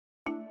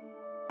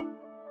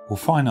Well,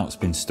 fine art's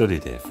been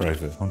studied here for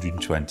over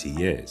 120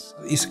 years.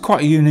 It's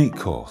quite a unique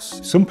course.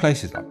 Some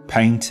places like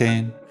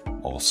painting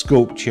or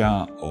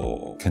sculpture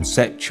or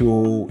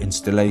conceptual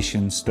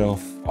installation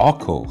stuff. Our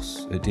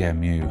course at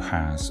DMU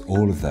has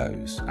all of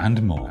those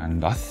and more.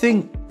 And I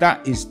think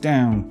that is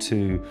down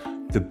to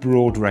the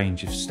broad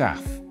range of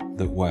staff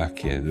that work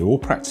here. They're all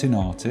practicing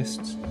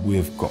artists.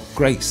 We've got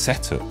great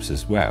setups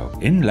as well.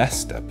 In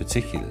Leicester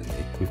particularly,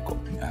 we've got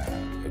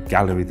a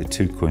gallery, the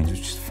Two Queens, which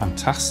is a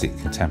fantastic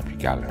contemporary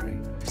gallery,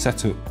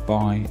 set up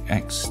by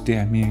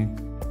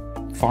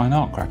ex-DMU fine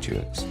art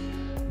graduates.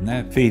 And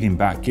they're feeding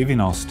back, giving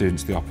our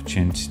students the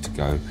opportunity to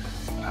go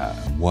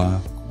and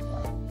work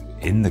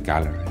in the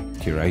gallery,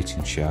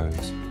 curating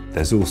shows.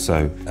 There's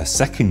also a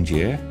second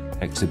year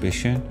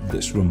exhibition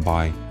that's run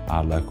by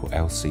our local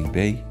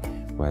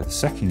LCB, where the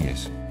second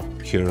years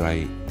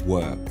curate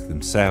work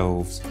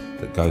themselves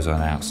that goes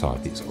on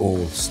outside. It's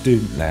all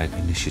student-led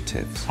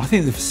initiatives. I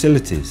think the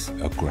facilities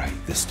are great.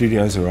 The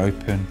studios are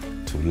open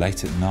till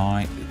late at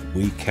night,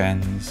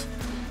 weekends.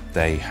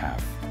 They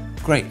have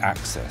great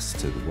access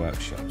to the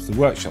workshops. The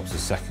workshops are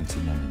second to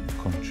none in the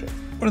country.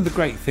 One of the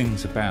great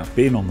things about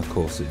being on the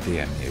course at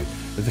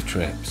DMU are the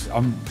trips. I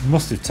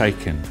must have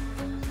taken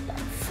about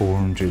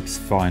 400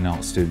 fine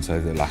art students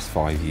over the last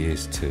 5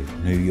 years to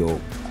New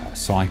York,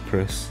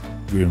 Cyprus.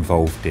 We're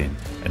involved in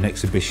an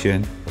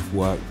exhibition of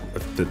work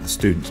that the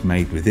students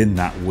made within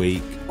that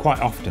week. Quite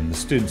often the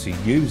students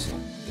are using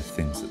the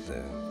things that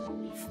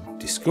they're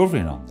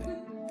discovering on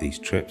these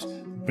trips,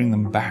 bring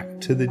them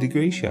back to the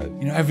degree show.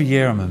 You know, every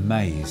year I'm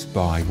amazed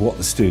by what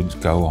the students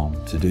go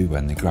on to do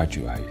when they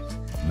graduate.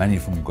 Many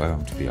of them go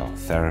on to be art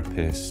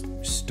therapists,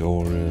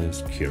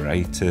 restorers,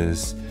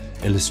 curators,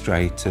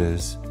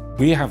 illustrators.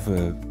 We have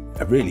a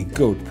really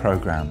good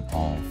programme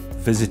of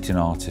visiting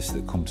artists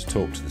that come to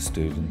talk to the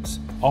students.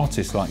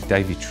 Artists like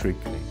David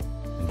Shrigley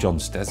and John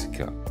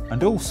Steziker.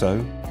 And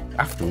also,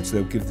 afterwards,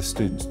 they'll give the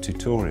students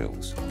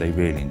tutorials. They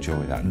really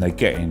enjoy that, and they're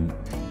getting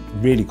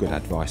really good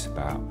advice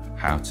about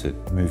how to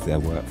move their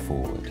work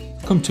forward.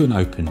 Come to an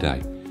open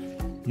day.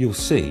 You'll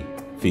see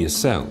for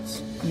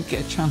yourselves. You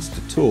get a chance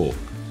to talk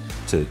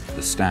to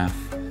the staff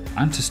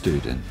and to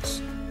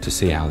students to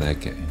see how they're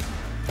getting on.